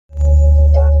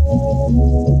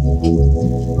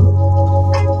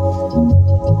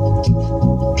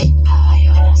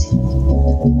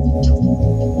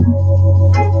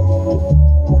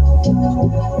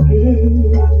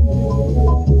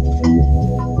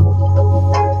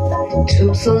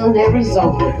Tucson,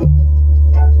 Arizona.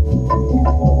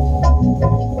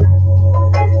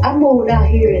 I moved out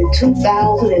here in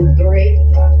 2003.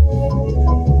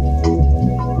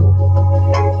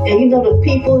 And you know, the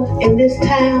people in this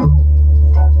town,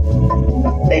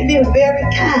 they've been very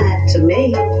kind to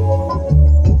me.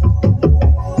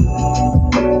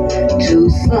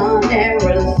 Tucson,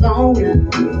 Arizona.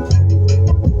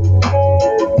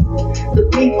 The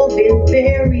people been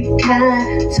very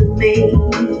kind to me.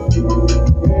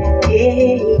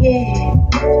 Yeah, yeah.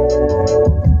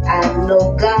 I know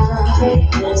God,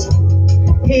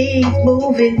 He's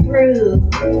moving through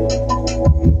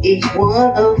each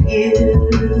one of you.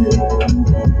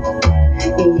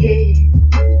 Yeah.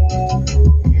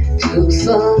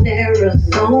 Tucson,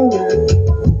 Arizona.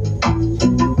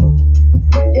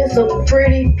 It's a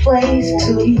pretty place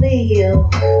to live.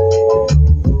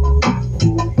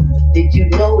 Did you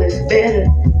know it's better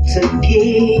to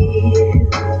give?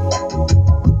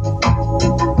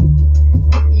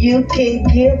 You can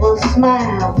give a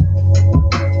smile.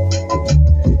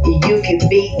 You can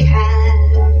be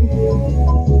kind.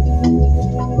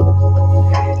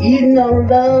 You know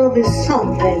love is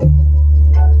something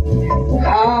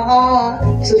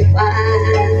hard to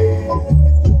find.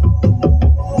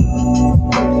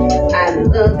 I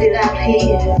love it out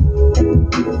here.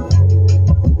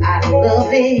 I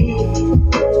love it.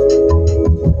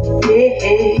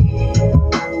 Yeah.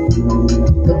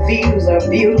 The views are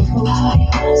beautiful.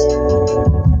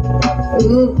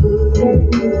 Ooh, ooh,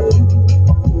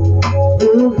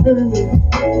 ooh.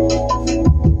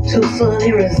 Tucson,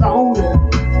 Arizona.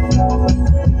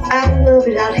 I love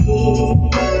it out here.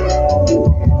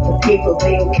 The people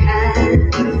been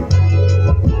kind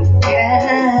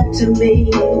to me.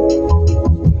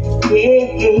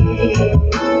 Yeah.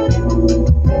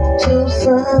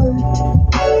 Tucson,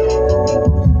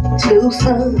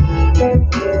 Tucson.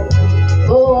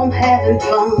 Oh, I'm having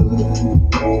fun.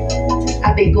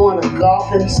 I be going to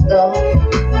golf and stuff.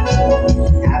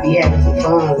 I be having some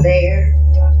fun there.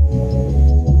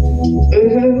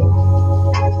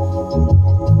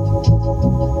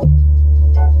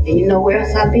 And you know where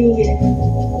else I been?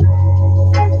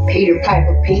 Peter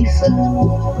Piper Pizza.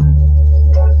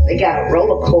 They got a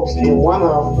roller coaster in one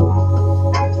of them.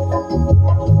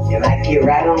 And I get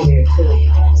right on there too.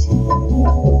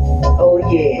 Oh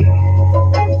yeah.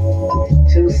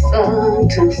 Tucson,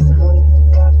 Tucson.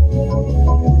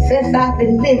 Since I've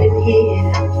been living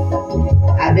here,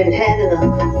 I've been having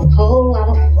a whole lot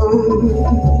of fun.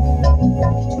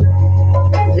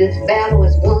 This battle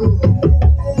is won.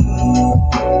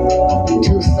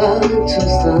 Tucson,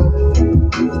 Tucson.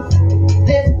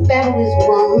 This battle is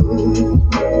won.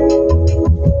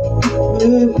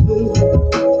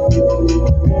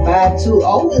 By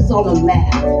 2-0 is on the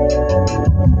map.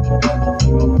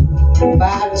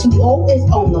 By 2-0 is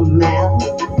on the map.